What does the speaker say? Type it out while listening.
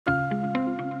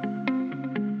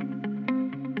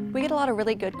We get a lot of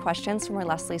really good questions from our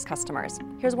Leslie's customers.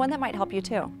 Here's one that might help you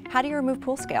too. How do you remove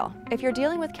pool scale? If you're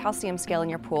dealing with calcium scale in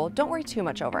your pool, don't worry too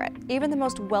much over it. Even the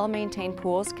most well-maintained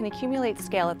pools can accumulate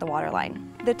scale at the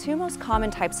waterline. The two most common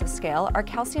types of scale are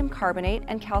calcium carbonate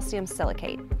and calcium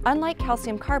silicate. Unlike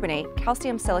calcium carbonate,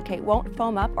 calcium silicate won't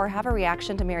foam up or have a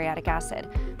reaction to muriatic acid,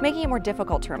 making it more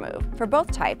difficult to remove. For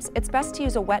both types, it's best to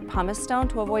use a wet pumice stone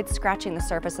to avoid scratching the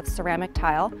surface of ceramic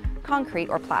tile, concrete,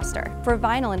 or plaster. For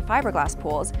vinyl and fiberglass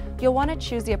pools, you'll want to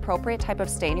choose the appropriate type of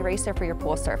stain eraser for your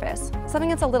pool surface, something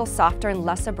that's a little softer and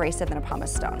less abrasive than a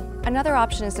pumice stone. Another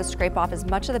option is to scrape off as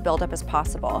much of the buildup as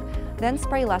possible, then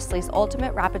spray Leslie's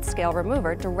Ultimate Rapid Scale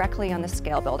Remover directly on the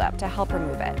scale buildup to help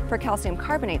remove it. For calcium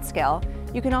carbonate scale,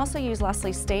 you can also use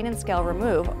Leslie's Stain and Scale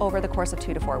Remove over the course of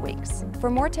 2 to 4 weeks. For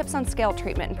more tips on scale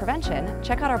treatment and prevention,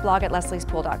 check out our blog at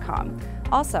lesliespool.com.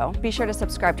 Also, be sure to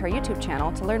subscribe to our YouTube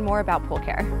channel to learn more about pool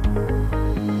care.